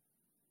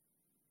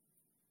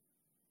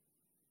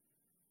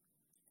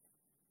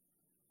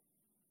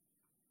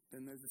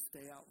 Then there's a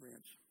Stay Out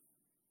Ranch.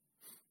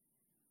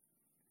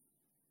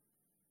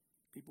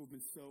 People have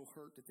been so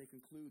hurt that they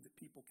conclude that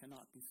people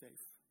cannot be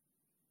safe.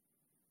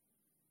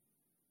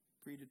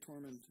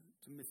 Predetermined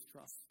to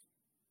mistrust.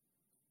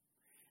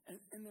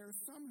 And there are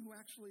some who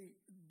actually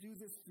do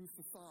this through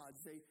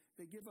facades.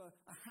 They give a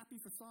happy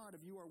facade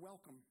of you are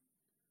welcome.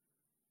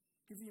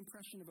 Give the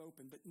impression of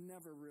open, but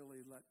never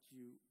really let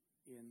you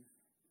in.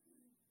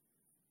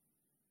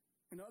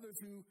 And others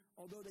who,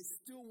 although they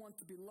still want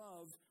to be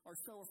loved, are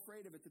so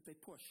afraid of it that they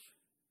push.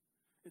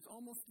 It's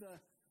almost the,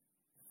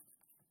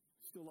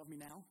 still love me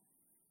now?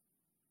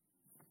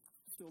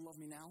 Still love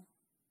me now?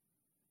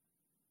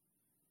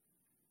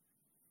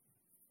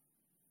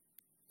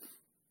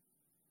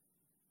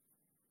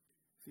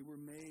 See, we're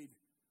made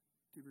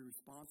to be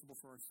responsible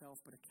for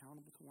ourselves, but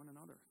accountable to one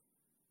another.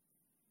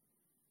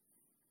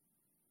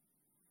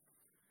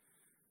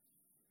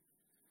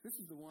 This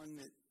is the one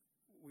that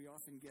we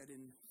often get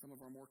in some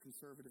of our more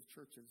conservative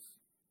churches.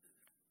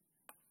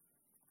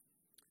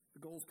 The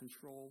goal is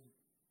control.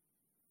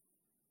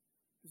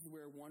 This is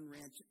where one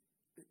ranch,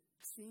 it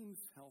seems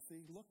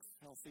healthy, looks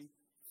healthy,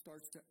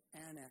 starts to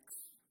annex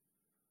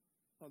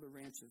other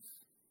ranches.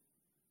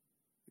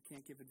 They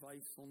can't give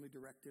advice, only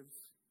directives.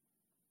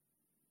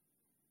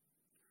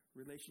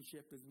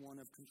 Relationship is one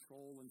of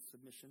control and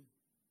submission.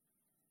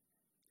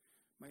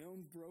 My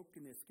own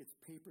brokenness gets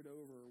papered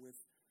over with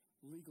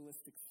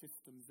legalistic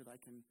systems that I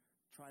can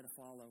try to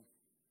follow.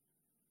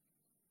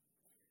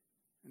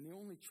 And the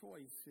only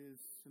choice is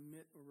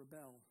submit or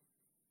rebel.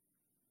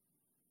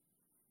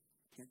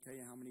 Can't tell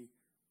you how many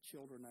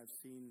children I've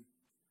seen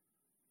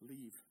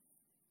leave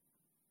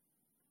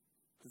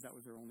because that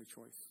was their only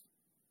choice.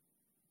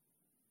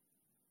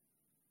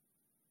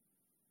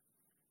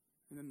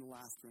 And then the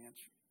last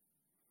ranch,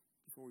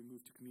 before we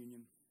move to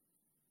communion.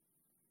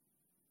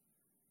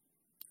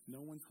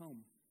 No one's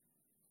home.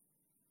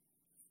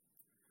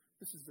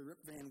 This is the Rip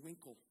Van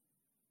Winkle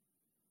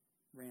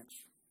ranch.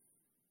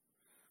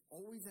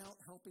 Always out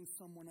helping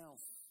someone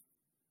else.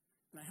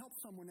 And I help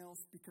someone else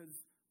because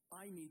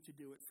I need to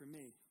do it for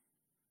me.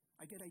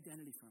 I get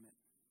identity from it.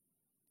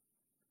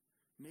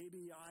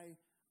 Maybe I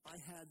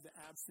had the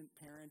absent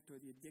parent or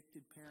the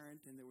addicted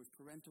parent, and there was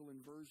parental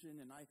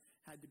inversion, and I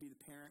had to be the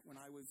parent when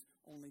I was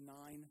only 9.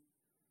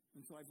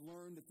 And so I've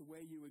learned that the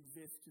way you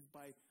exist is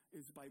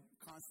by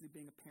constantly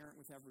being a parent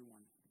with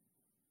everyone.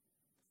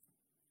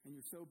 And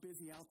you're so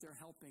busy out there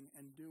helping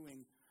and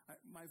doing.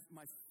 My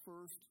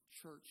first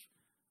church,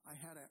 I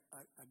had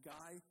a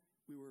guy.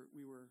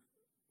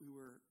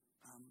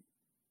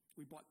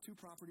 We bought 2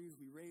 properties.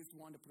 We raised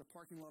one to put a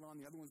parking lot on.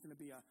 The other one's going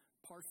to be a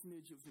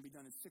parsonage. It was going to be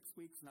done in 6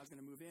 weeks, and I was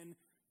going to move in.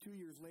 2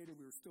 years later,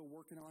 we were still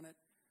working on it.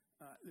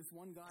 This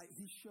one guy,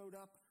 he showed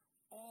up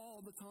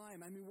all the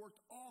time. I mean, worked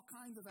all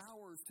kinds of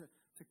hours to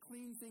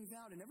clean things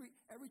out. And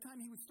every time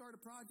he would start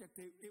a project,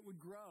 it would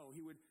grow.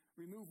 He would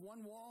remove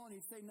one wall, and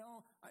he'd say,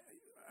 no,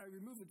 I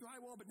removed the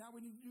drywall, but now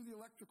we need to do the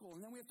electrical.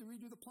 And then we have to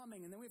redo the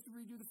plumbing. And then we have to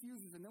redo the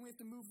fuses. And then we have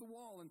to move the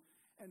wall.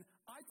 And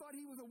I thought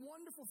he was a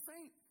wonderful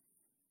saint.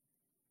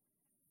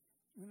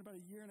 And then about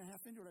a year and a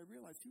half into it, I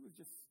realized he was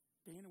just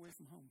staying away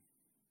from home.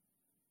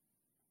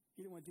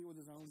 He didn't want to deal with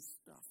his own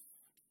stuff.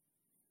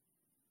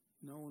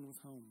 No one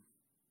was home.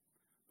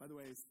 By the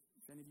way,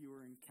 if any of you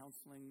are in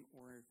counseling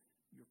or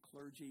you're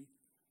clergy,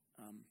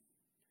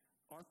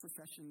 our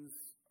professions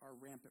are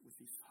rampant with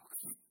these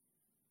folks.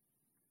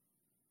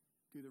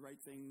 Do the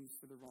right things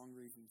for the wrong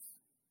reasons.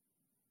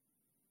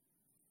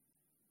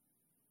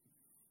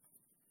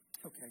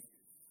 Okay.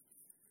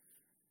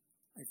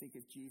 I think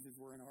if Jesus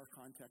were in our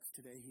context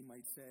today, he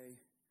might say,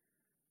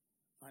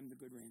 I'm the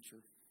good rancher.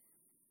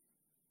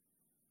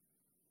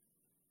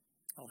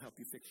 I'll help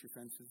you fix your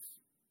fences.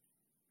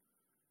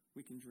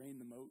 We can drain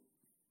the moat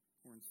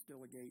or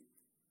instill a gate.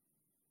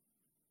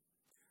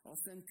 I'll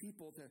send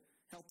people to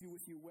help you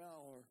with your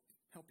well or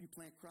help you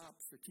plant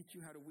crops or teach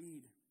you how to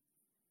weed.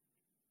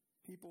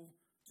 People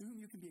to whom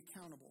you can be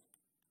accountable,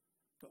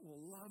 but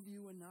will love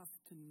you enough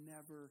to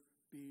never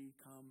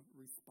become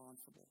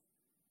responsible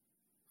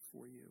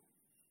for you.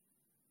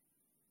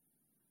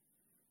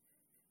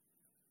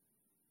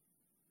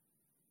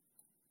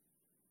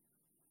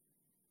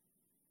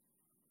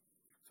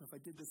 So if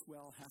I did this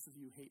well, half of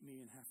you hate me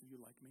and half of you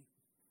like me.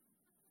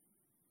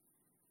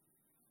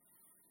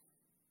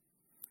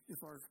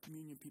 If our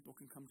communion people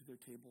can come to their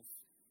tables.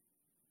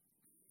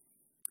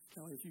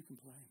 Kelly, if you can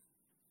play.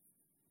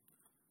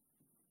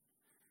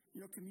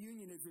 You know,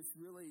 communion is this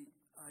really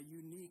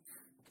unique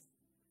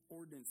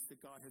ordinance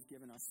that God has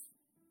given us.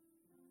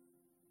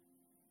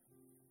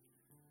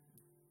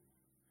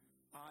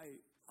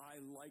 I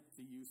like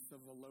the use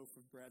of a loaf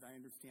of bread. I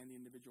understand the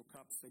individual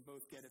cups. They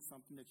both get at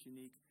something that's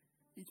unique.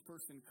 Each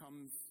person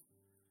comes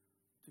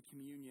to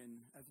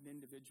communion as an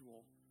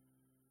individual,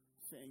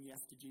 saying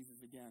yes to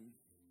Jesus again.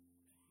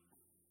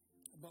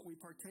 But we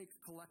partake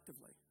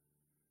collectively.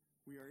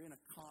 We are in a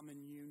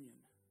common union.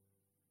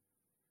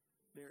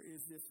 There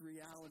is this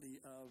reality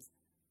of,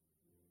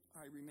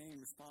 I remain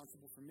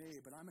responsible for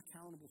me, but I'm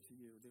accountable to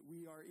you, that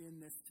we are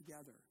in this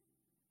together,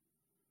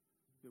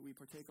 that we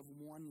partake of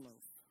one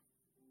loaf,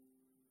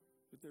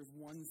 that there's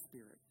one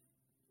Spirit,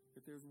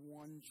 that there's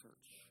one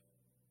church.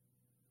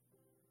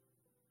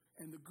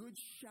 And the Good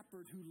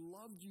Shepherd who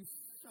loved you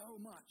so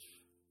much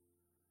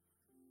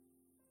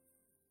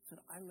said,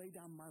 I lay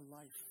down my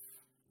life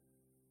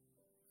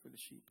for the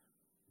sheep,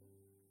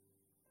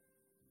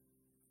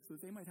 so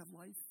that they might have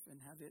life and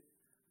have it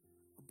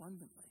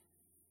abundantly.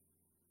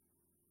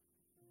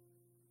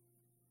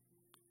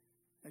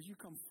 As you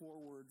come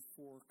forward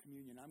for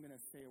communion, I'm going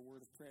to say a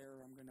word of prayer.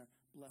 I'm going to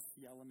bless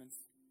the elements.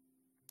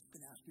 I'm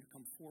going to ask you to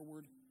come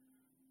forward,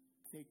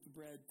 take the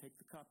bread, take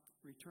the cup,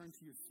 return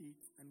to your seat,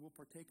 and we'll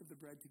partake of the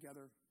bread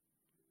together,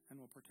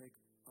 and we'll partake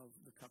of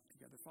the cup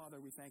together.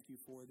 Father, we thank you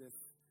for this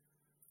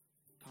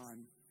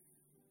time.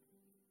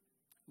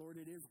 Lord,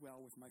 it is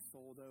well with my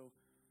soul, though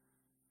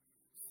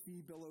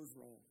sea billows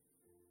roll.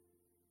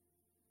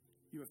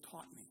 You have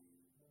taught me.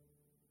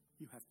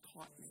 You have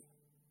taught me.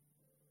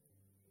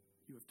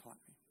 You have taught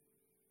me.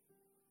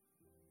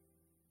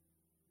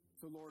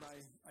 So, Lord,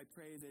 I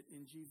pray that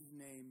in Jesus'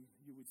 name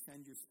you would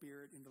send your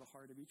Spirit into the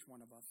heart of each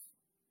one of us,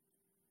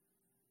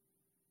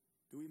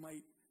 that we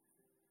might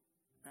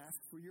ask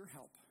for your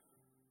help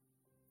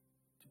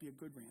to be a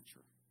good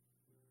rancher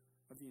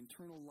of the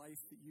eternal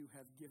life that you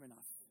have given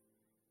us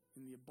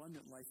in the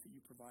abundant life that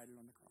you provided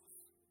on the cross.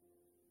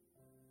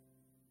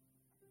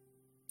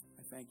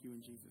 I thank you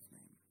in Jesus'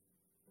 name.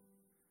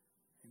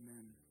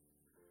 Amen.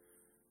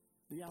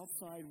 The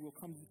outside will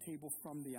come to the table from the